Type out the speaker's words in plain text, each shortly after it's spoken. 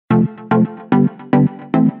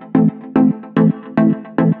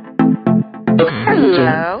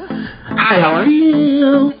Hello. Hi, how are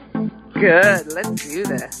you? Good. Let's do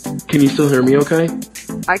this. Can you still hear me okay?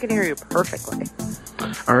 I can hear you perfectly.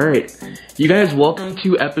 All right. You guys, welcome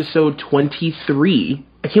to episode 23.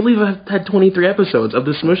 I can't believe I've had 23 episodes of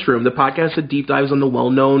The Smush Room, the podcast that deep dives on the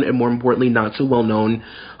well-known and, more importantly, not so well-known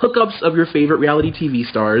hookups of your favorite reality TV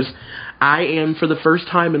stars. I am, for the first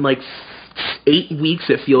time in 8 weeks,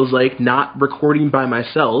 it feels like, not recording by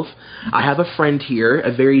myself. I have a friend here,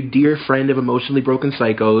 a very dear friend of Emotionally Broken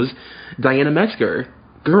Psychos, Diana Metzger.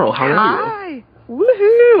 Girl, how are you? Hi.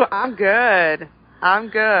 Woohoo. I'm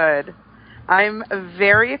good. I'm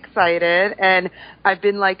very excited, and I've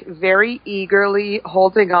been, very eagerly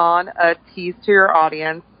holding on a tease to your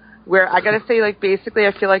audience, where I gotta say, basically,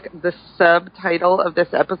 I feel like the subtitle of this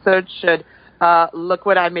episode should, look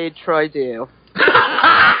what I made Troy do.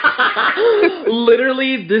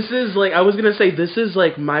 Literally, this is I was gonna say, this is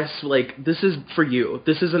this is for you.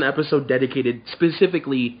 This is an episode dedicated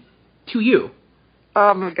specifically to you.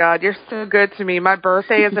 Oh my God, you're so good to me. My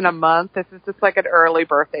birthday is in a month. This is just like an early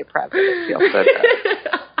birthday present. It feels so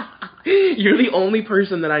good. You're the only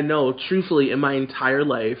person that I know, truthfully, in my entire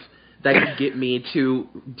life that could get me to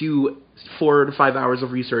do 4 to 5 hours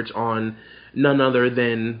of research on none other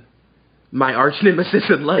than my arch nemesis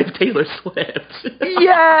in life, Taylor Swift.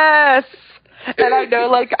 Yes! And I know,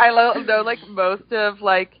 most of,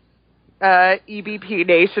 EBP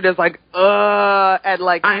Nation is and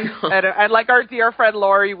our dear friend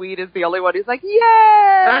Lori Weed is the only one who's like,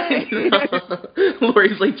 yay!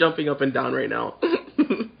 Lori's, jumping up and down right now.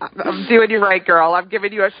 I'm doing you right, girl. I'm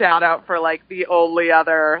giving you a shout-out for, the only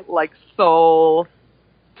other, soul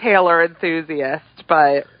Taylor enthusiast.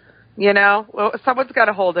 But, someone's got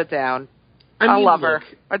to hold it down. I love her.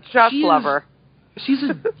 I just love her. She's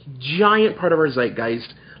a giant part of our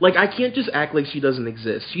zeitgeist. I can't just act like she doesn't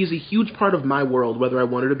exist. She's a huge part of my world, whether I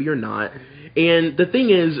want her to be or not. And the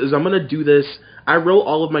thing is I'm going to do this. I wrote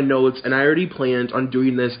all of my notes, and I already planned on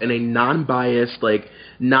doing this in a non-biased,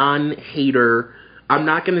 non-hater. I'm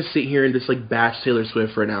not going to sit here and just, bash Taylor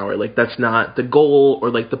Swift for an hour. That's not the goal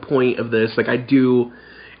or, the point of this.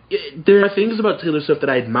 There are things about Taylor Swift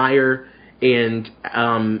that I admire and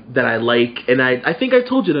that I like, and I think I've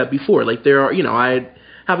told you that before. There are, I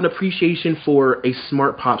have an appreciation for a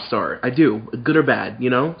smart pop star. I do, good or bad,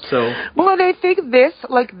 so. Well, and I think this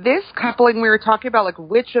coupling we were talking about,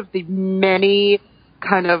 which of the many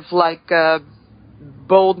kind of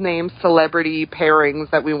bold name celebrity pairings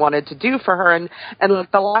that we wanted to do for her, and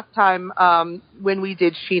the last time when we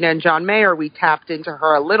did Sheena and John Mayer, we tapped into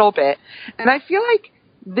her a little bit, and I feel like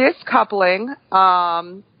this coupling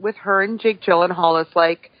with her and Jake Gyllenhaal is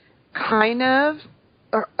kind of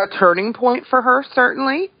a turning point for her,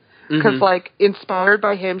 certainly, because inspired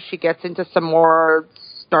by him, she gets into some more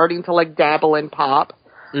starting to dabble in pop,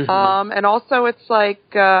 and also it's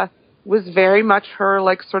was very much her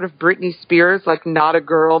sort of Britney Spears, not a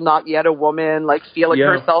girl, not yet a woman, feeling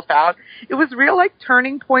herself out. It was real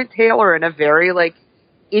turning point Taylor in a very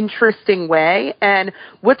interesting way. And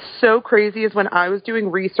what's so crazy is when I was doing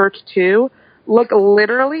research too,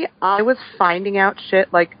 literally I was finding out shit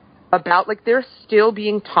about they're still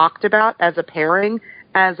being talked about as a pairing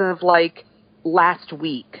as of last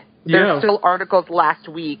week. There's still articles last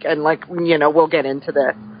week, and we'll get into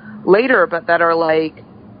this later, but that are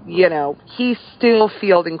he's still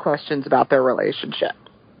fielding questions about their relationship.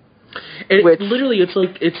 And literally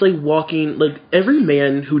it's like walking, every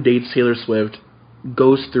man who dates Taylor Swift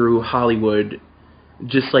goes through Hollywood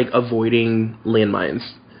just avoiding landmines,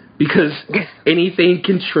 because anything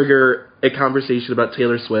can trigger a conversation about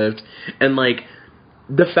Taylor Swift, and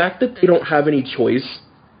the fact that they don't have any choice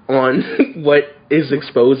on what is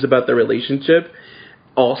exposed about their relationship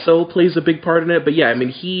also plays a big part in it. But yeah, I mean,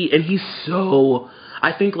 he's so,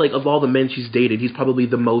 I think of all the men she's dated, he's probably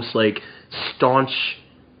the most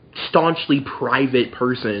staunchly private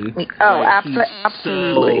person. Oh,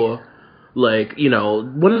 absolutely. So,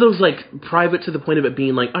 one of those, private to the point of it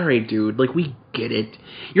being all right, dude, we get it.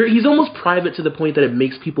 He's almost private to the point that it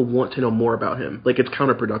makes people want to know more about him. It's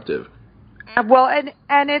counterproductive. Well,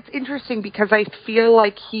 and it's interesting because I feel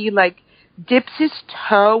he, dips his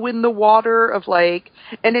toe in the water of, and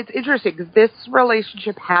it's interesting because this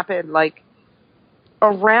relationship happened,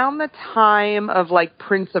 around the time of,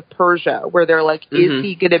 Prince of Persia, where they're is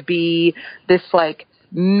he going to be this,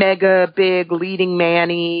 mega big leading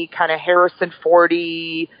manny kind of Harrison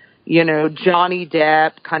Fordy, Johnny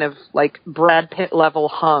Depp kind of Brad Pitt level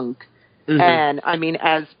hunk. And I mean,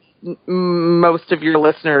 as most of your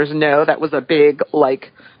listeners know, that was a big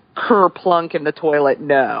kerplunk in the toilet.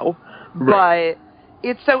 No, right. But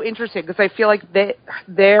it's so interesting because I feel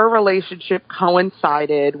their relationship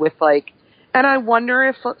coincided with And I wonder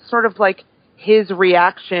if sort of like his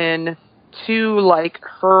reaction to like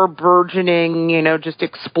her burgeoning, just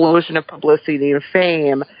explosion of publicity and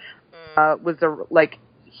fame was like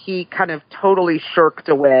he kind of totally shirked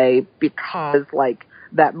away because like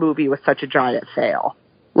that movie was such a giant fail.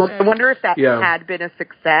 Well, I wonder if that had been a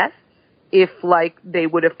success, if like they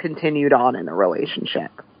would have continued on in a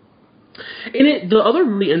relationship. And the other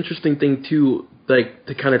really interesting thing too, like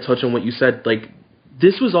to kind of touch on what you said, like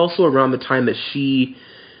this was also around the time that she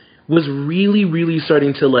was really, really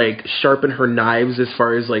starting to like sharpen her knives as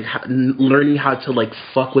far as like learning how to like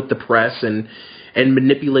fuck with the press and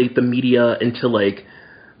manipulate the media into like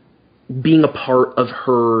being a part of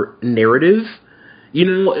her narrative.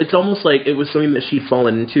 It's almost like it was something that she'd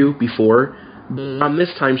fallen into before. But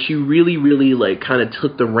this time, she really, really like kind of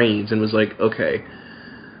took the reins and was like, okay,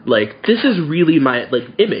 like this is really my like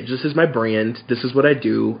image. This is my brand. This is what I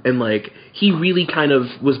do. And like he really kind of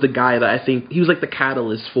was the guy that I think he was like the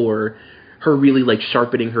catalyst for her really like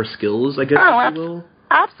sharpening her skills, I guess.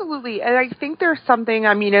 Absolutely. And I think there's something,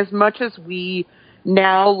 I mean, as much as we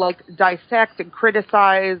now like dissect and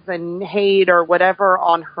criticize and hate or whatever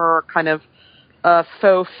on her kind of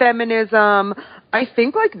faux feminism, I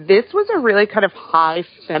think like this was a really kind of high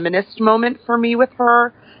feminist moment for me with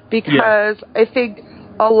her, because I think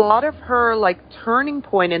a lot of her like turning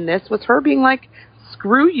point in this was her being like,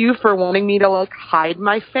 screw you for wanting me to like hide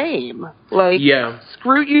my fame. Like,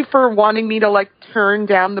 screw you for wanting me to like turn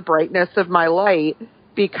down the brightness of my light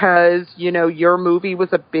because, your movie was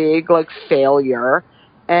a big like failure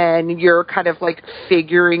and you're kind of like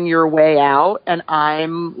figuring your way out and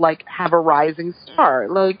I'm like have a rising star.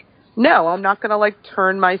 Like, no, I'm not going to like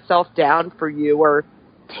turn myself down for you or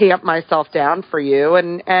tamp myself down for you.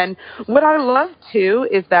 And what I love too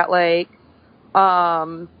is that like,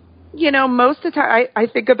 most of the time I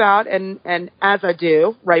think about, and as I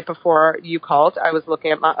do right before you called, I was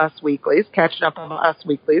looking at my Us Weeklies, catching up on my Us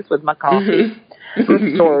Weeklies with my coffee,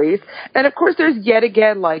 with stories. And of course there's yet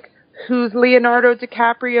again, like, who's Leonardo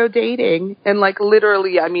DiCaprio dating? And like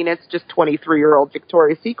literally, I mean, it's just 23-year-old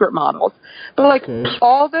Victoria's Secret models. But like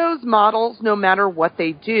all those models, no matter what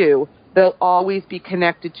they do, they'll always be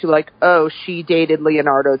connected to like, oh, she dated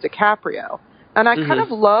Leonardo DiCaprio. And I kind of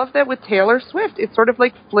love that with Taylor Swift, it sort of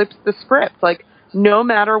like flips the script. Like no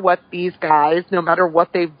matter what these guys, no matter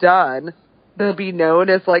what they've done, they'll be known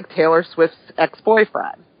as like Taylor Swift's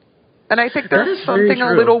ex-boyfriend. And I think there's something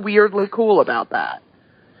a little weirdly cool about that.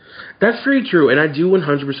 That's very true, and I do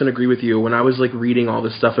 100% agree with you. When I was like reading all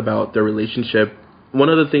this stuff about their relationship, one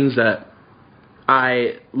of the things that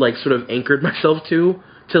I like sort of anchored myself to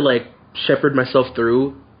like shepherd myself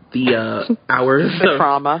through the hours the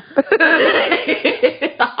trauma,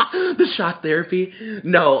 the shock therapy.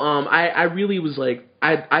 No, I really was like,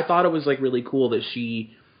 I thought it was like really cool that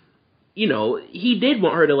she, he did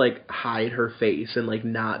want her to like hide her face and like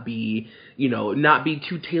not be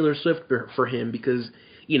too Taylor Swift for him because,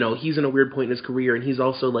 he's in a weird point in his career and he's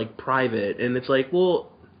also like private. And it's like,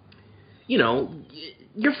 well,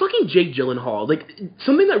 you're fucking Jake Gyllenhaal. Like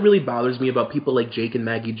something that really bothers me about people like Jake and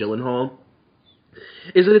Maggie Gyllenhaal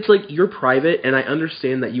is that it's like you're private, and I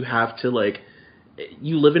understand that you have to like,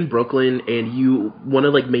 you live in Brooklyn and you want to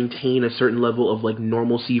like maintain a certain level of like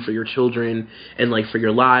normalcy for your children and like for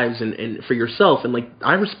your lives and for yourself, and like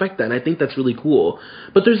I respect that and I think that's really cool.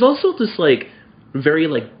 But there's also this like very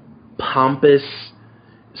like pompous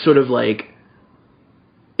sort of like,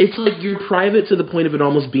 it's like you're private to the point of it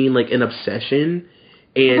almost being like an obsession.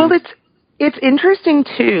 And well, it's interesting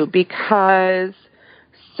too because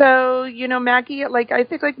so Maggie, like I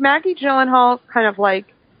think like Maggie Gyllenhaal's kind of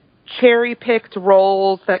like cherry-picked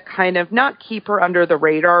roles that kind of not keep her under the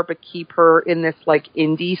radar, but keep her in this like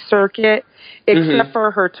indie circuit, except for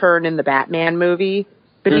her turn in the Batman movie.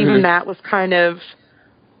 But even that was kind of,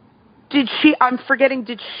 did she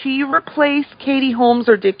replace Katie Holmes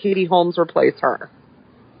or did Katie Holmes replace her?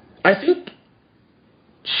 I think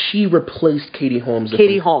she replaced Katie Holmes.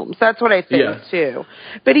 Holmes. That's what I think, too.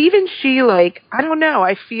 But even she, like, I don't know.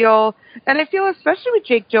 I feel especially with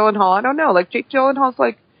Jake Gyllenhaal, I don't know. Like, Jake Gyllenhaal's,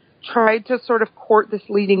 like, tried to sort of court this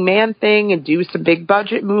leading man thing and do some big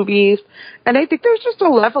budget movies. And I think there's just a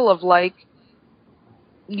level of, like,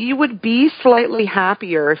 you would be slightly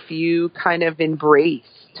happier if you kind of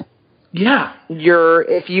embraced. Yeah.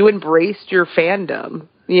 If you embraced your fandom.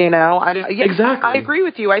 Exactly. I agree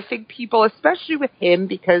with you. I think people, especially with him,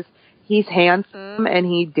 because he's handsome and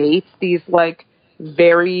he dates these like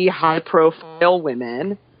very high profile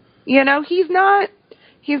women. He's not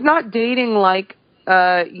dating like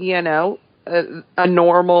a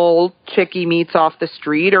normal chick he meets off the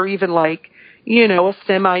street, or even like a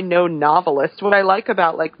semi-known novelist. What I like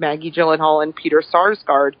about, like, Maggie Gyllenhaal and Peter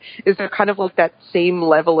Sarsgaard is they're kind of like that same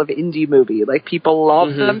level of indie movie. Like, people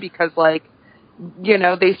love them because, like,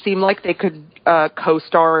 they seem like they could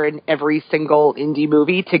co-star in every single indie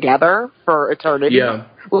movie together for eternity. Yeah.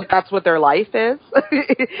 Well, that's what their life is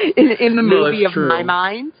in the movie of my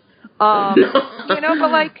mind. But,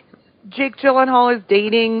 like, Jake Gyllenhaal is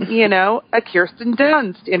dating, a Kirsten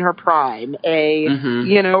Dunst in her prime,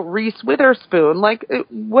 Reese Witherspoon. Like,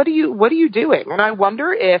 what are you doing? And I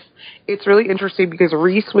wonder if it's really interesting because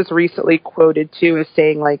Reese was recently quoted too as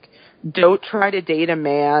saying, like, don't try to date a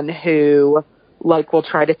man who, like, will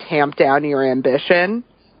try to tamp down your ambition.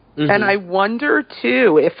 And I wonder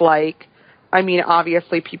too if, like,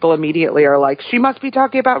 obviously people immediately are like, she must be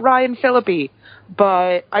talking about Ryan Phillippe.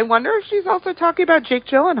 But I wonder if she's also talking about Jake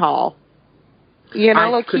Gyllenhaal.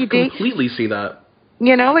 I could completely see that.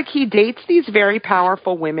 Like, he dates these very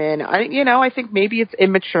powerful women. I think maybe it's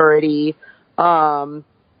immaturity. But,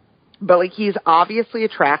 like, he's obviously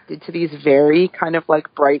attracted to these very kind of,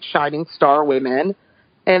 like, bright, shining star women.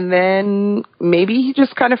 And then maybe he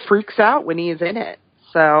just kind of freaks out when he's in it.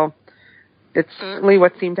 So it's certainly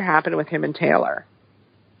what seemed to happen with him and Taylor.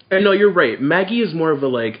 And no, you're right. Maggie is more of a,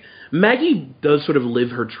 like, Maggie does sort of live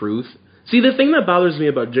her truth. See, the thing that bothers me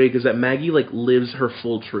about Jake is that Maggie, like, lives her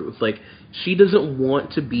full truth. Like, she doesn't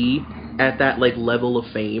want to be at that, like, level of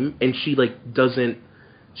fame, and she, like, doesn't,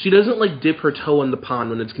 like, dip her toe in the pond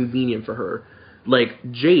when it's convenient for her.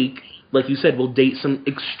 Like, Jake, like you said, will date some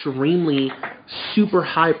extremely super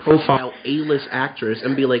high-profile A-list actress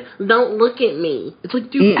and be like, don't look at me. It's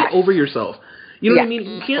like, dude, get over yourself. You know what I mean?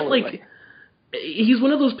 You can't, like... He's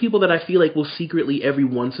one of those people that I feel like will secretly every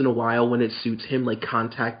once in a while, when it suits him, like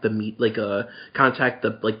contact the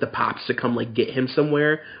pops to come like get him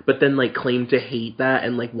somewhere, but then like claim to hate that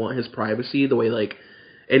and like want his privacy the way like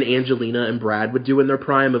an Angelina and Brad would do in their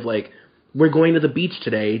prime of like, we're going to the beach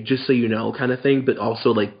today, just so you know, kind of thing, but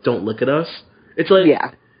also like, don't look at us. It's like,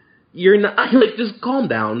 you're not, like, just calm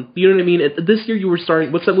down. You know what I mean? This year you were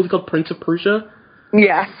starting, what's that movie called, Prince of Persia?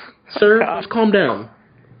 Yes. Sir, just calm down.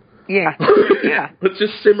 Yeah. Let's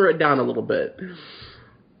just simmer it down a little bit.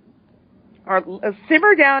 Or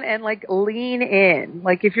simmer down and, like, lean in.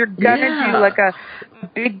 Like, if you're gonna do, like, a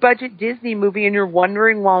big-budget Disney movie and you're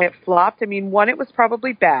wondering why it flopped, one, it was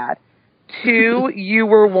probably bad. Two, you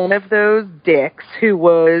were one of those dicks who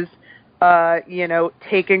was,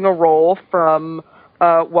 taking a role from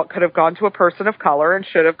what could have gone to a person of color and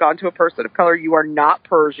should have gone to a person of color. You are not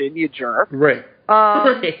Persian, you jerk. Right.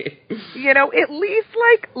 At least,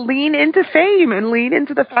 like, lean into fame and lean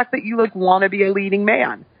into the fact that you, like, want to be a leading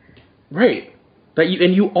man. Right.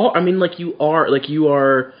 You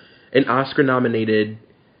are an Oscar-nominated,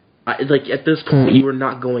 like, at this point, you are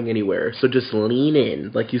not going anywhere. So just lean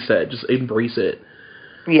in, like you said, just embrace it.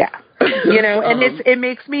 Yeah. And it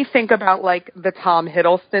makes me think about, like, the Tom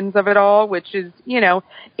Hiddlestons of it all, which is,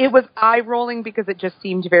 it was eye-rolling because it just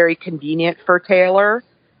seemed very convenient for Taylor.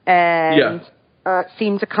 And...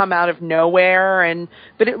 seemed to come out of nowhere,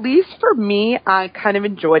 but at least for me, I kind of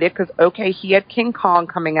enjoyed it because, okay, he had King Kong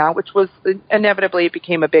coming out, which was inevitably it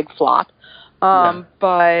became a big flop.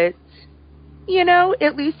 But,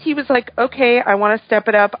 at least he was like, okay, I want to step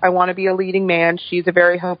it up. I want to be a leading man. She's a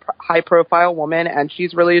very high-profile woman, and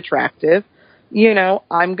she's really attractive.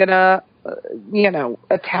 I'm going to,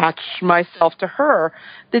 attach myself to her.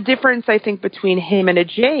 The difference, I think, between him and a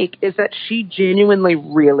Jake is that she genuinely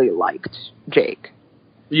really liked Jake.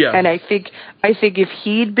 Yeah. And I think if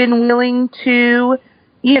he'd been willing to,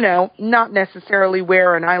 not necessarily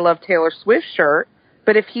wear an I Love Taylor Swift shirt,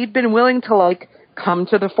 but if he'd been willing to, like, come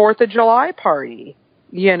to the 4th of July party,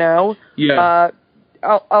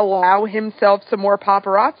 allow himself some more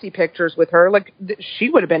paparazzi pictures with her, like, she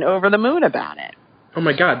would have been over the moon about it. Oh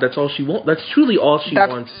my God, that's all she wants. That's truly all she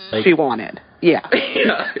wants. Like, she wanted. Yeah.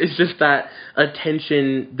 Yeah. It's just that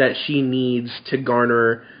attention that she needs to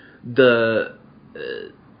garner the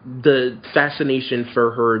fascination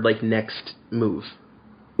for her, like, next move.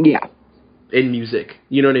 Yeah. In music.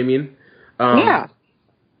 You know what I mean? Yeah.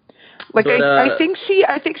 Like, but, I think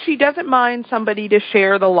she doesn't mind somebody to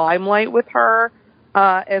share the limelight with her,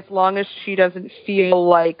 as long as she doesn't feel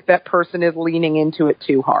like that person is leaning into it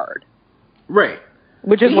too hard. Right.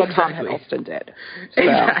 Which is what Tom Hiddleston did. So.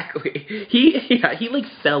 Exactly. He like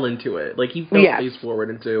fell into it. Like, he fell face forward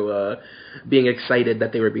into being excited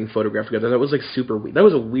that they were being photographed together. That was like super weird. That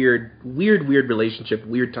was a weird relationship,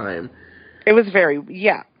 weird time. It was very, he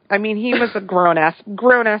was a grown-ass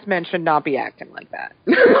man should not be acting like that.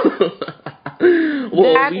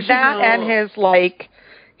 Well, and his, like,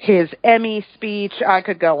 his Emmy speech, I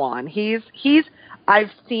could go on.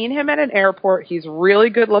 I've seen him at an airport. He's really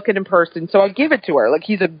good looking in person, so I give it to her. Like,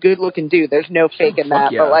 he's a good looking dude. There's no faking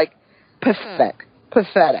that, yeah. but like, pathetic.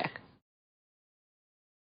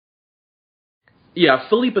 Yeah,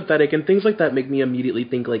 fully pathetic, and things like that make me immediately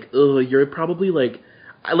think, like, ugh, you're probably, like,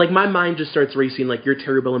 my mind just starts racing, like, you're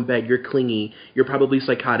terrible in bed, you're clingy, you're probably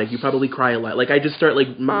psychotic, you probably cry a lot. Like, I just start,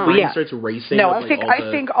 like, my mind starts racing. No, with,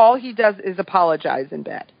 I think all he does is apologize in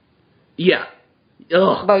bed. Yeah.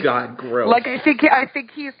 Oh, like, God, gross. Like, I think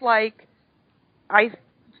he's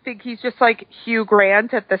just like Hugh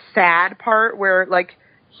Grant at the sad part where, like,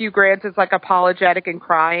 Hugh Grant is like apologetic and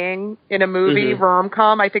crying in a movie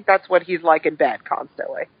rom-com. I think that's what he's like in bed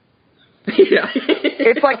constantly. Yeah.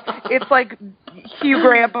 it's like Hugh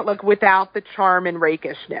Grant, but like without the charm and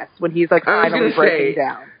rakishness when he's like finally breaking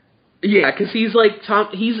down. Yeah, because he's like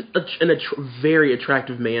he's a very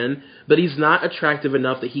attractive man, but he's not attractive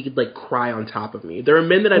enough that he could like cry on top of me. There are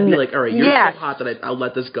men that I'd be like, all right, you're so hot that I'll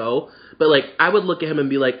let this go. But like, I would look at him and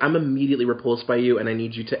be like, I'm immediately repulsed by you, and I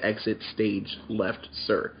need you to exit stage left,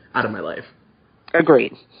 sir, out of my life.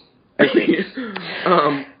 Agreed.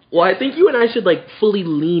 Well, I think you and I should like fully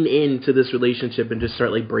lean into this relationship and just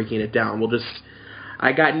start like breaking it down.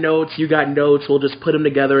 I got notes, you got notes. We'll just put them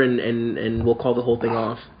together and we'll call the whole thing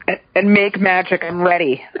off. And make magic. I'm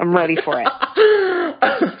ready. I'm ready for it.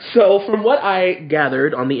 So, from what I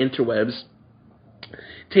gathered on the interwebs,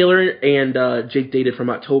 Taylor and Jake dated from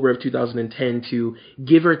October of 2010 to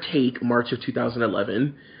give or take March of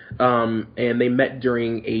 2011. And they met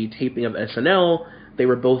during a taping of SNL. They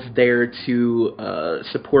were both there to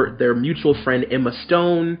support their mutual friend Emma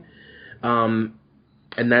Stone.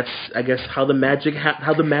 And that's, I guess, how the magic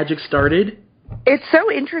started. It's so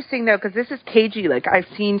interesting, though, because this is KG. Like, I've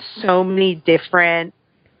seen so many different,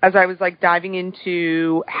 as I was, like, diving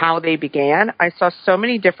into how they began, I saw so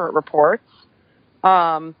many different reports.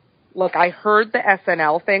 Look, I heard the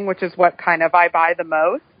SNL thing, which is what kind of I buy the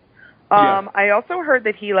most. I also heard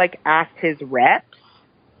that he, like, asked his reps,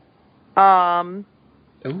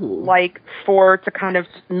 like, to kind of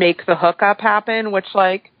make the hookup happen, which,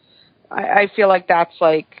 like, I feel like that's,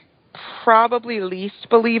 like, probably least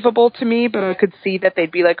believable to me, but I could see that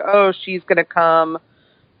they'd be like, oh, she's going to come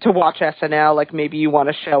to watch SNL, like, maybe you want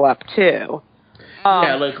to show up, too.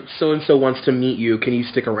 Yeah, like, so-and-so wants to meet you, can you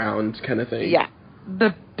stick around, kind of thing. Yeah.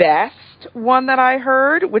 The best one that I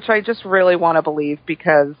heard, which I just really want to believe,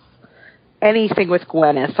 because anything with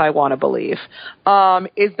Gwyneth, I want to believe,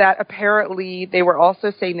 is that apparently they were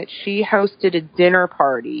also saying that she hosted a dinner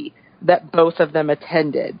party that both of them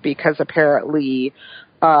attended, because apparently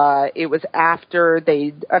it was after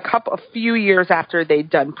a few years after they'd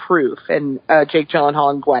done Proof and Jake Gyllenhaal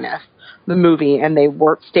and Gwyneth, the movie, and they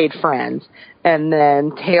stayed friends. And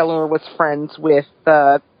then Taylor was friends with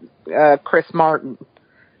Chris Martin.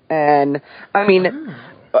 And I mean,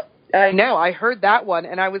 I know, I heard that one,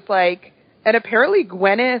 and I was like, and apparently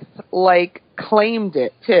Gwyneth like claimed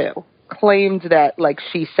it too. Claimed that like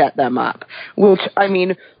she set them up, which, I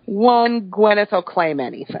mean, Gwyneth will claim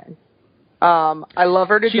anything. I love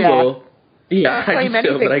her to death. Will. Yeah, I claim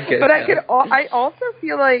anything. But I also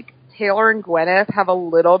feel like Taylor and Gwyneth have a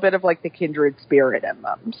little bit of like the kindred spirit in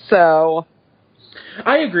them. So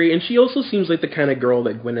I agree, and she also seems like the kind of girl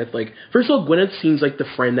that Gwyneth, like, first of all, Gwyneth seems like the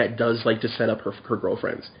friend that does like to set up her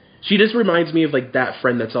girlfriends. She just reminds me of like that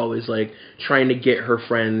friend that's always like trying to get her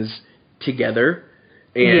friends together.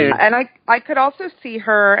 And I could also see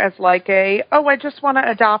her as like I just want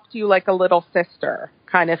to adopt you like a little sister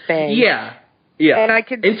kind of thing. Yeah. And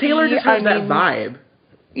Taylor just has that vibe.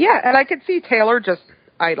 Yeah, and I could see Taylor just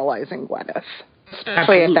idolizing Gwyneth,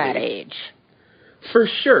 especially at that age. For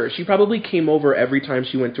sure. She probably came over every time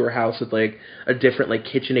she went to her house with like a different like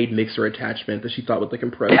KitchenAid mixer attachment that she thought would like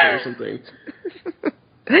impress her or something.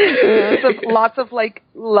 Lots of like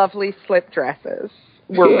lovely slip dresses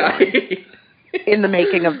were worn in the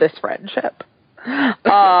making of this friendship. But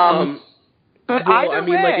well, I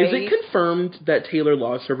mean, way, like, is it confirmed that Taylor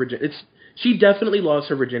lost her virginity? She definitely lost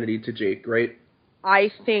her virginity to Jake, right?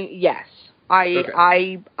 I think yes.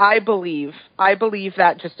 I believe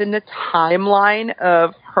that just in the timeline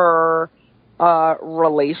of her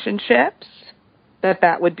relationships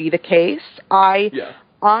that would be the case.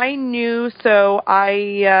 I knew, so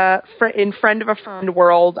in Friend of a Friend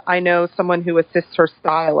world, I know someone who assists her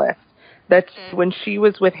stylist, that when she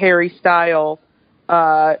was with Harry Styles,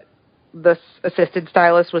 the assistant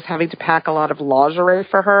stylist was having to pack a lot of lingerie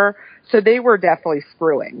for her, so they were definitely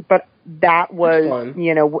screwing, but that was,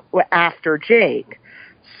 after Jake.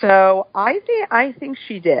 So I think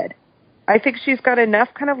she did. I think she's got enough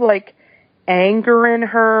kind of like anger in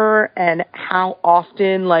her, and how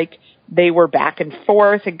often like they were back and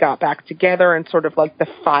forth and got back together, and sort of like the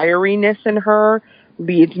fieriness in her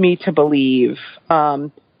leads me to believe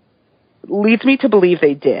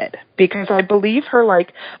they did, because I believe her.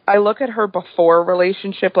 Like, I look at her before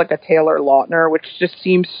relationship like a Taylor Lautner, which just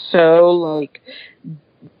seems so like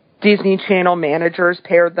Disney Channel managers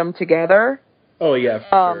paired them together. Oh yeah,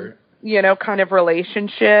 for sure. You know, kind of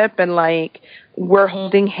relationship, and like we're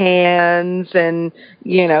holding hands and,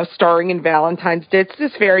 you know, starring in Valentine's Day. It's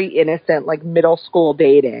just very innocent, like middle school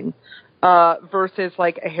dating, versus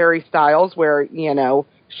like a Harry Styles where, you know,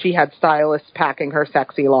 she had stylists packing her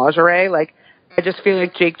sexy lingerie. Like, I just feel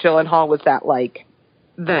like Jake Gyllenhaal was that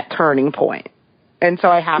turning point. And so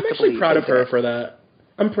I have to believe. I'm actually proud of her for that.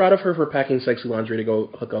 I'm proud of her for packing sexy lingerie to go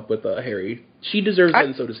hook up with Harry. She deserves it,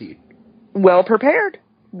 and so does he. Well prepared.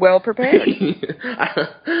 A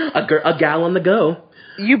gal on the go.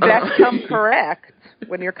 You best come correct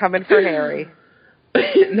when you're coming for Harry.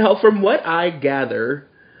 Now, from what I gather,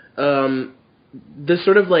 the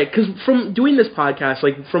sort of like, because from doing this podcast,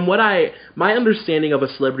 like from what my understanding of a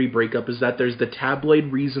celebrity breakup is that there's the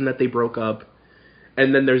tabloid reason that they broke up,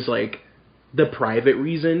 and then there's like the private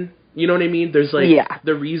reason. You know what I mean? There's like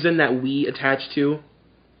the reason that we attach to,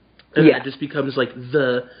 and that just becomes like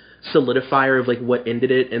the solidifier of like what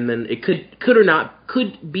ended it, and then it could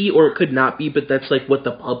be or it could not be, but that's like what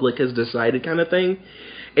the public has decided, kind of thing.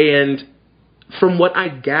 And from what I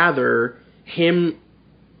gather, him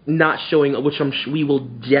not showing up, which we will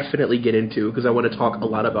definitely get into because I want to talk a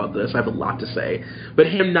lot about this. I have a lot to say, but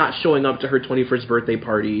him not showing up to her 21st birthday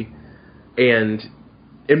party and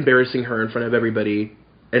embarrassing her in front of everybody,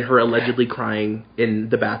 and her allegedly crying in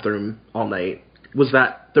the bathroom all night, was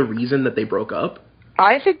that the reason that they broke up?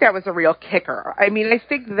 I think that was a real kicker. I mean, I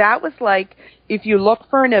think that was like, if you look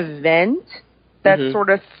for an event that sort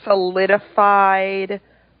of solidified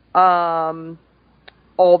all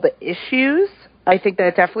the issues, I think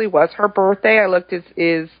that definitely was her birthday. I looked,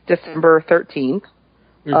 is December 13th,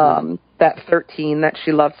 that 13 that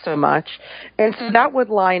she loved so much. And so that would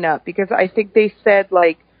line up, because I think they said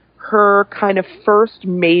like her kind of first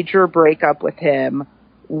major breakup with him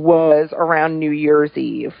was around New Year's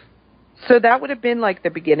Eve. So that would have been like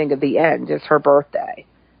the beginning of the end, is her birthday.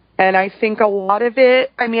 And I think a lot of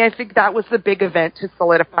it, I mean, I think that was the big event to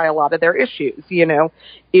solidify a lot of their issues, you know.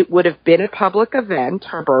 It would have been a public event,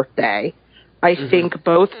 her birthday. I think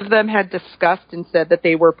both of them had discussed and said that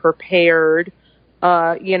they were prepared,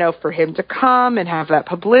 you know, for him to come and have that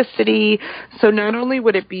publicity. So not only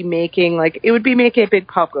would it be making, like, it would be making a big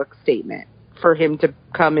public statement for him to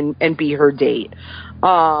come and be her date.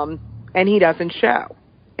 And he doesn't show.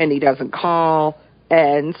 And he doesn't call.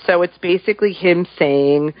 And so it's basically him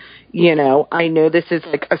saying, you know, I know this is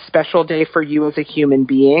like a special day for you as a human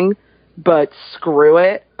being, but screw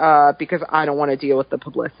it, because I don't want to deal with the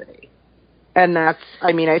publicity. And that's,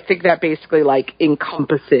 I mean, I think that basically like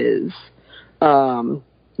encompasses,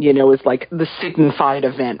 you know, is like the signified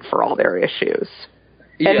event for all their issues.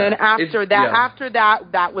 Yeah, and then after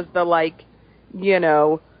that was the like, you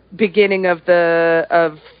know, beginning of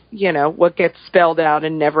you know, what gets spelled out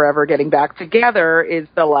and never ever getting back together is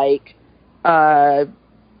the like,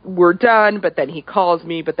 we're done, but then he calls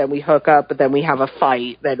me, but then we hook up, but then we have a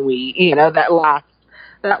fight, then we, you know, that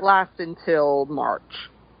lasts until March.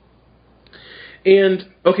 And,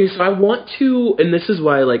 okay, so I want to, and this is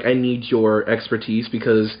why, like, I need your expertise,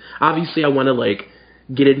 because obviously I want to, like,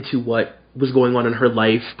 get into what was going on in her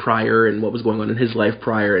life prior and what was going on in his life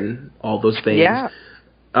prior and all those things. Yeah.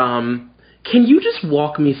 Can you just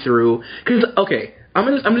walk me through, because, okay, I'm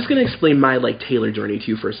just going to explain my, like, Taylor journey to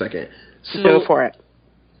you for a second. So go for it.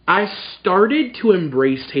 I started to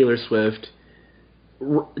embrace Taylor Swift,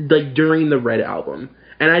 like, during the Red album.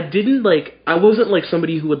 And I wasn't like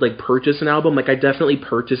somebody who would like purchase an album. Like, I definitely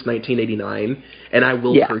purchased 1989, and I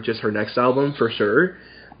will purchase her next album for sure.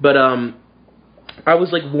 But I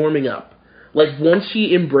was like warming up. Like, once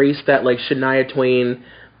she embraced that like Shania Twain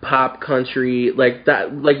pop country, like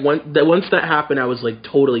that, like once that happened, I was like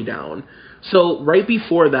totally down. So right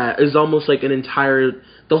before that is almost like the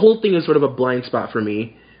whole thing is sort of a blind spot for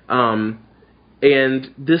me. And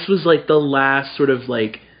this was like the last sort of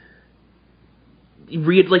like.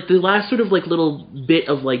 The last sort of like little bit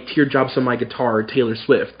of like teardrops on my guitar, Taylor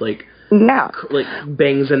Swift, like like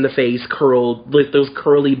bangs in the face, curled, like those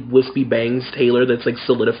curly wispy bangs, Taylor, that's like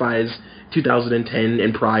solidifies 2010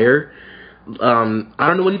 and prior. I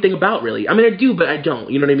don't know anything about, really. I mean, I do, but I don't.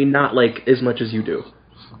 You know what I mean? Not like as much as you do.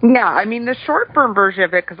 Yeah, I mean the short form version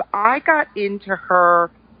of it, because I got into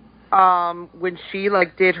her when she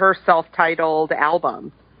like did her self-titled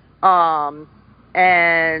album,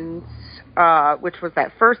 and which was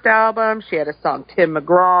that first album. She had a song, Tim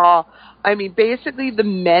McGraw. I mean, basically the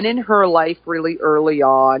men in her life really early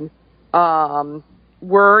on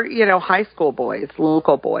were, you know, high school boys,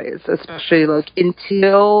 local boys, especially like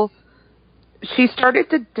until she started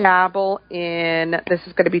to dabble in, this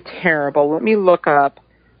is going to be terrible. Let me look up.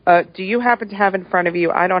 Do you happen to have in front of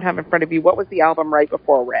you? I don't have in front of you. What was the album right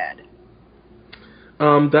before Red?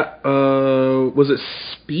 Was it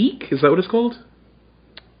Speak? Is that what it's called?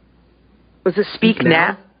 Was it Speak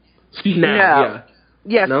Now? Speak Now, no.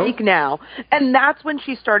 Yeah, no? Speak Now. And that's when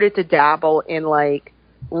she started to dabble in, like,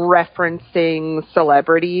 referencing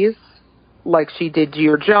celebrities. Like, she did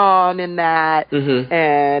Dear John in that. Mm-hmm.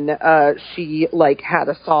 And she, like, had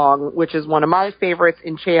a song, which is one of my favorites,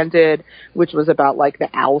 Enchanted, which was about, like, the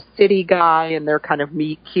Owl City guy and their kind of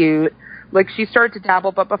meet cute. Like, she started to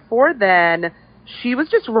dabble. But before then, she was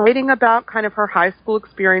just writing about kind of her high school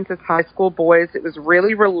experience as high school boys. It was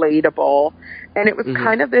really relatable. And it was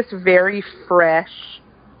kind of this very fresh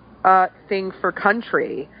thing for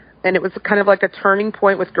country. And it was kind of like a turning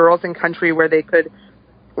point with girls in country where they could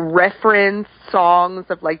reference songs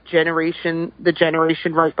of like the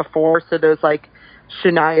generation right before. So there's like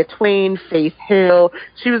Shania Twain, Faith Hill.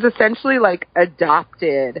 She was essentially like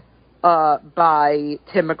adopted by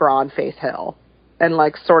Tim McGraw and Faith Hill and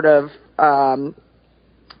like sort of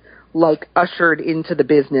like ushered into the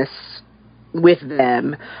business with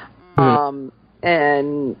them.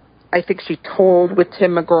 And I think she toured with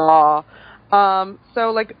Tim McGraw.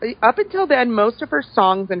 So like up until then, most of her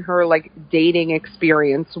songs and her like dating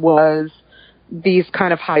experience was these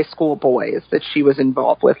kind of high school boys that she was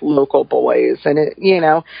involved with, local boys. And it, you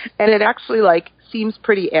know, and it actually like seems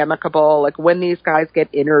pretty amicable. Like when these guys get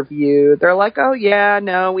interviewed, they're like, oh yeah,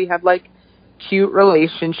 no, we have like cute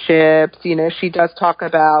relationships. You know, she does talk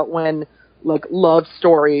about when like Love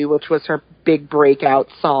Story, which was her big breakout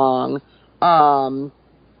song,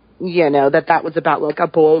 you know, that was about like a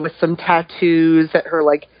boy with some tattoos that her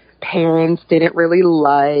like parents didn't really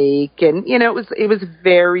like. And, you know, it was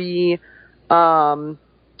very, it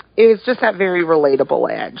was just that very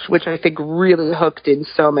relatable edge, which I think really hooked in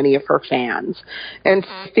so many of her fans. And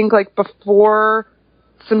I think like before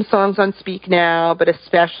some songs on Speak Now, but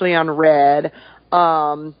especially on Red,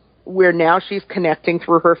 where now she's connecting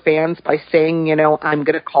through her fans by saying, you know, I'm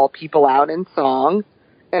going to call people out in song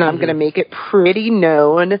and I'm going to make it pretty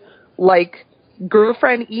known. Like,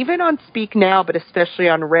 Girlfriend, even on Speak Now, but especially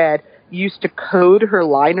on Red, used to code her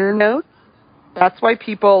liner notes. That's why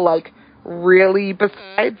people, like, really,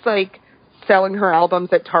 besides, like, selling her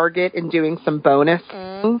albums at Target and doing some bonus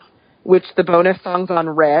songs, which the bonus songs on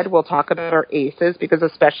Red we'll talk about are aces, because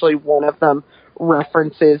especially one of them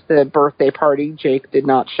references the birthday party Jake did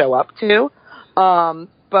not show up to.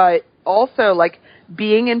 But also, like,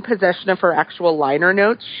 being in possession of her actual liner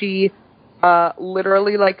notes, she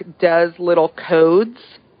literally, like, does little codes,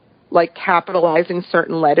 like, capitalizing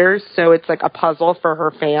certain letters, so it's, like, a puzzle for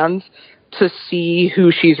her fans to see who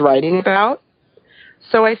she's writing about.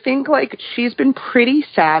 So I think, like, she's been pretty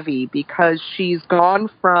savvy because she's gone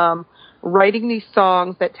from writing these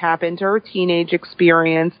songs that tap into her teenage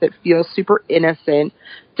experience that feel super innocent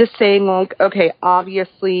to saying, like, okay,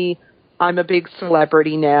 obviously I'm a big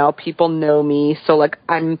celebrity now. People know me. So, like,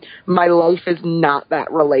 my life is not that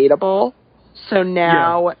relatable. So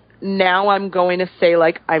now I'm going to say,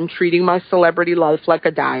 like, I'm treating my celebrity life like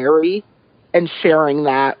a diary and sharing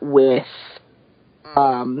that with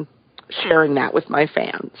my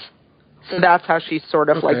fans. So that's how she sort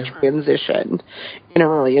of like transitioned in a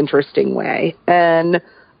really interesting way. And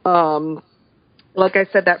like I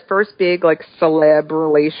said, that first big like celeb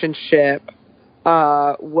relationship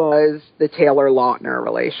was the Taylor Lautner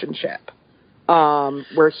relationship,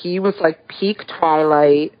 where he was like peak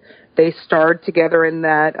Twilight. They starred together in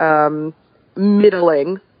that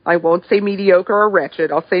middling, I won't say mediocre or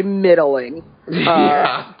wretched, I'll say middling,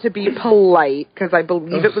 to be polite, because I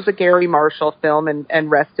believe it was a Gary Marshall film, and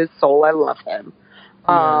rest his soul, I love him,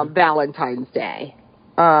 Valentine's Day.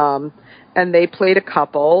 And they played a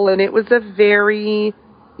couple, and it was a very,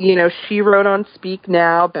 you know, she wrote on Speak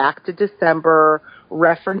Now, Back to December,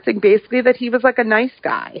 referencing basically that he was like a nice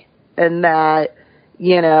guy, and that,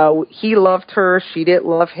 you know, he loved her, she didn't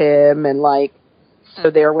love him, and like, so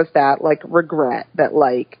there was that, like, regret that,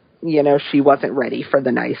 like, you know, she wasn't ready for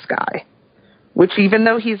the nice guy. Which, even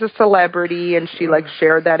though he's a celebrity and she, like,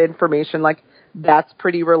 shared that information, like, that's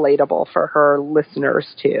pretty relatable for her listeners,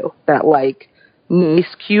 too. That, like, nice,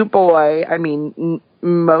 cute boy. I mean,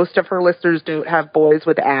 most of her listeners don't have boys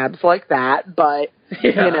with abs like that, but,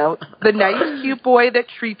 you know, the nice, cute boy that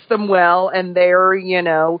treats them well, and they're, you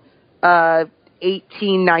know,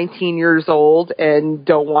 18, 19 years old and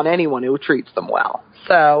don't want anyone who treats them well.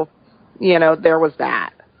 So, you know, there was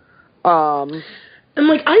that. And,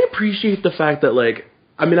 like, I appreciate the fact that, like,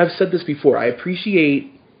 I mean, I've said this before, I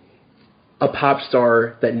appreciate a pop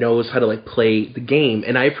star that knows how to, like, play the game.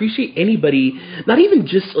 And I appreciate anybody, not even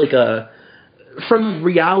just, like, from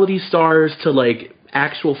reality stars to, like,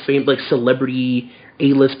 actual fame, like, celebrity,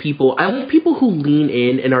 A-list people. I like people who lean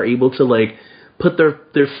in and are able to, like, put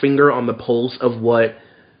their finger on the pulse of what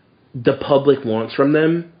the public wants from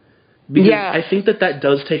them. Because I think that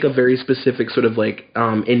does take a very specific sort of, like,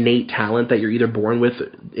 innate talent that you're either born with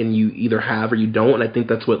and you either have or you don't. And I think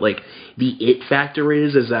that's what, like, the it factor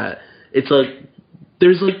is that it's, like,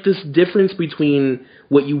 there's, like, this difference between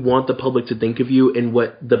what you want the public to think of you and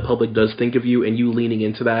what the public does think of you, and you leaning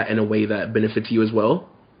into that in a way that benefits you as well.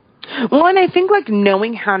 Well, and I think, like,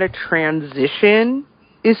 knowing how to transition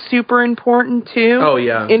is super important, too. Oh,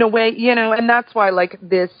 yeah. In a way, you know, and that's why, like,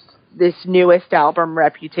 this newest album,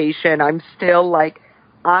 Reputation, I'm still, like,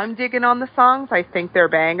 I'm digging on the songs. I think they're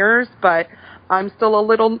bangers, but I'm still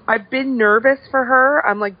I've been nervous for her.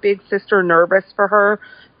 I'm, like, big sister nervous for her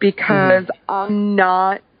because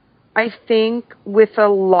I think with a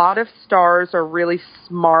lot of stars are really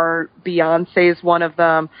smart. Beyonce's one of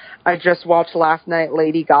them. I just watched last night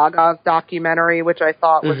Lady Gaga's documentary, which I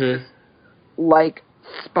thought was just, like,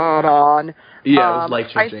 spot on. Yeah, it was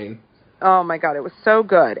life-changing. Oh, my God, it was so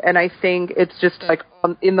good. And I think it's just, like,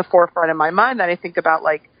 in the forefront of my mind that I think about,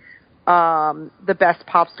 like, the best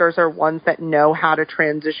pop stars are ones that know how to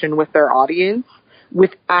transition with their audience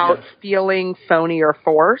without feeling phony or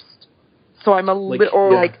forced. So I'm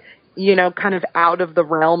like, you know, kind of out of the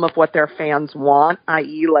realm of what their fans want,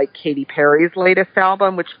 i.e. like Katy Perry's latest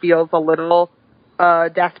album, which feels a little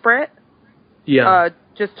desperate. Yeah.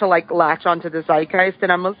 Just to, like, latch onto the zeitgeist.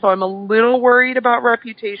 And I'm a little worried about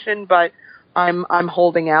Reputation, but I'm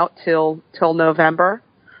holding out till November.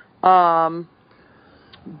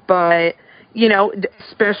 But, you know,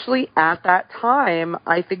 especially at that time,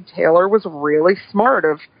 I think Taylor was really smart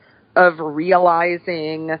of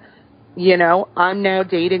realizing, you know, I'm now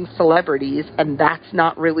dating celebrities and that's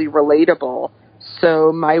not really relatable.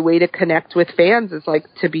 So my way to connect with fans is, like,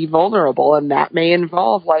 to be vulnerable, and that may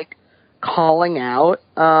involve, like, calling out,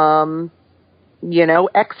 you know,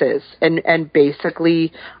 exes and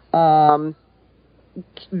basically,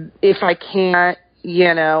 if I can't,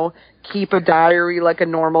 you know, keep a diary like a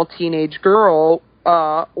normal teenage girl,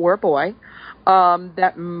 or boy,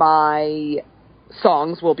 that my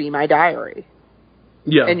songs will be my diary.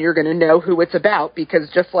 Yeah. And you're going to know who it's about,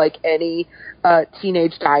 because just like any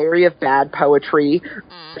teenage diary of bad poetry,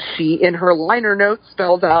 she, in her liner notes,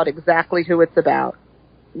 spells out exactly who it's about.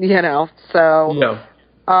 You know, so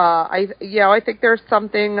I think there was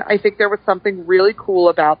something really cool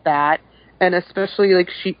about that, and especially, like,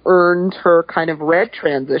 she earned her kind of Red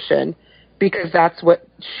transition, because that's what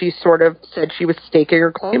she sort of said she was staking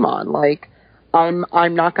her claim on. Like, I'm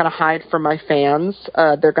not going to hide from my fans.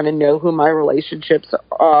 They're going to know who my relationships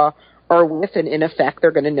are with, and in effect,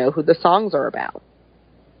 they're going to know who the songs are about.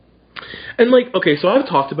 And, like, okay, so I've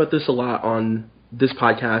talked about this a lot on this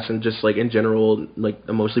podcast and just, like, in general, like,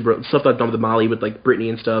 mostly stuff I've done with Molly, with, like, Britney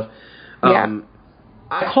and stuff.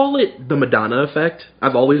 I call it the Madonna effect.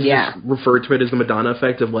 I've always just referred to it as the Madonna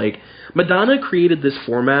effect of, like, Madonna created this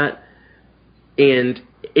format, and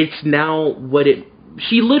it's now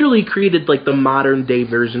she literally created, like, the modern day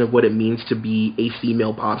version of what it means to be a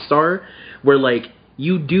female pop star, where, like,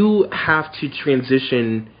 you do have to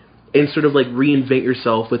transition and sort of, like, reinvent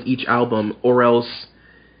yourself with each album, or else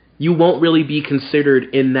you won't really be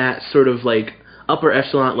considered in that sort of, like, upper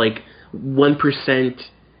echelon, like, 1%,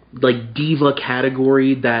 like, diva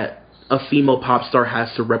category that a female pop star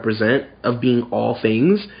has to represent, of being all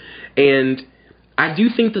things. And I do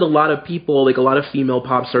think that a lot of people, like, a lot of female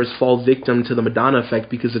pop stars fall victim to the Madonna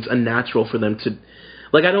effect because it's unnatural for them to,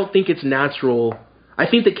 like, I don't think it's natural. I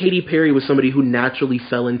think that Katy Perry was somebody who naturally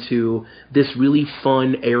fell into this really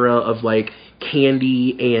fun era of, like,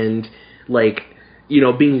 candy and, like, you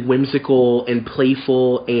know, being whimsical and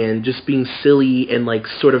playful and just being silly and, like,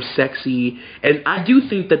 sort of sexy. And I do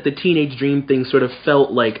think that the Teenage Dream thing sort of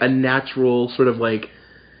felt like a natural sort of, like,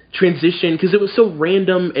 transition, because it was so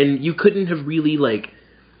random and you couldn't have really, like,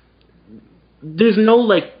 there's no,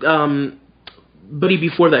 like, buddy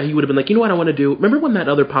before that he would have been like, you know what I want to do? Remember when that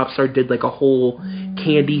other pop star did, like, a whole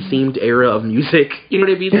candy-themed era of music? You know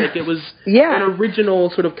what I mean? Like, it was an original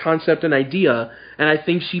sort of concept and idea, and I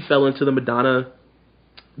think she fell into the Madonna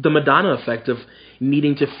the Madonna effect of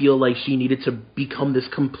needing to feel like she needed to become this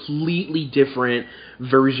completely different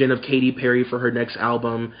version of Katy Perry for her next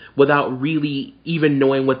album without really even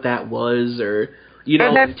knowing what that was, or you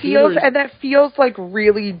know, and that feels like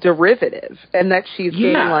really derivative, and that she's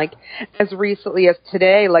being like, as recently as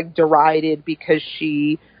today, like derided because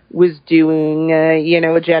she was doing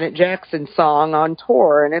a Janet Jackson song on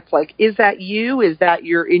tour, and it's like, is that you? Is that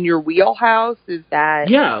in your wheelhouse? Is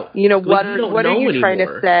that what are you trying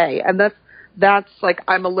to say? And that's like,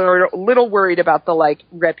 I'm a little worried about the like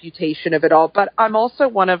reputation of it all, but I'm also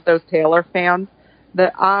one of those Taylor fans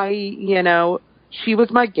that she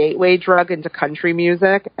was my gateway drug into country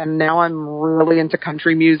music, and now I'm really into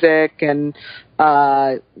country music, and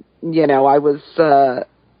I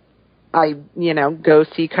go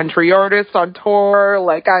see country artists on tour.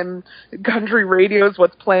 Like, country radio is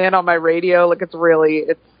what's playing on my radio. Like,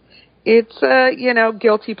 it's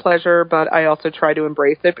guilty pleasure, but I also try to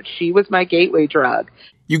embrace it. But she was my gateway drug.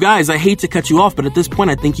 You guys, I hate to cut you off, but at this point,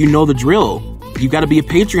 I think you know the drill. You've got to be a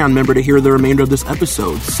Patreon member to hear the remainder of this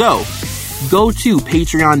episode. So, go to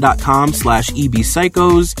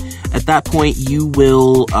patreon.com/ebpsychos. At that point, you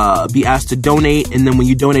will be asked to donate, and then when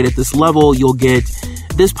you donate at this level, you'll get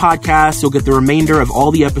this podcast, you'll get the remainder of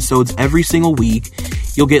all the episodes every single week.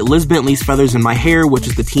 You'll get Liz Bentley's Feathers in My Hair, which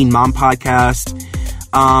is the Teen Mom podcast.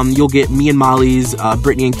 You'll get me and Molly's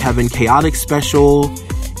Brittany and Kevin Chaotic special.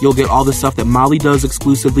 You'll get all the stuff that Molly does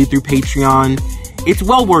exclusively through Patreon. It's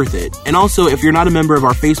well worth it. And also, if you're not a member of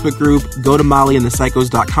our Facebook group, go to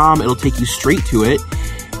mollyandthepsychos.com. It'll take you straight to it.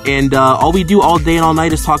 And all we do all day and all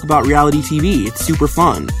night is talk about reality TV. It's super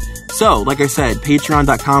fun. So, like I said,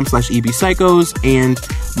 patreon.com/ebpsychos and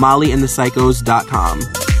mollyandthepsychos.com.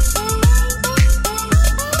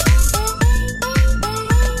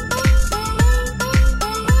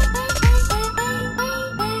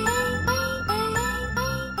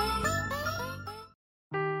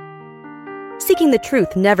 Seeking the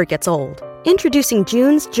truth never gets old. Introducing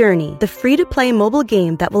June's Journey, the free-to-play mobile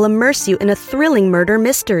game that will immerse you in a thrilling murder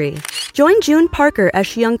mystery. Join June Parker as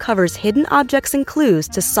she uncovers hidden objects and clues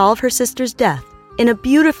to solve her sister's death in a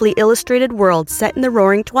beautifully illustrated world set in the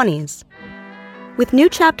Roaring '20s. With new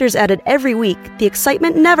chapters added every week, the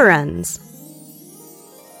excitement never ends.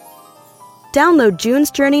 Download June's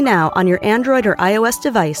Journey now on your Android or iOS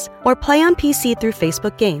device, or play on PC through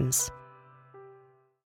Facebook Games.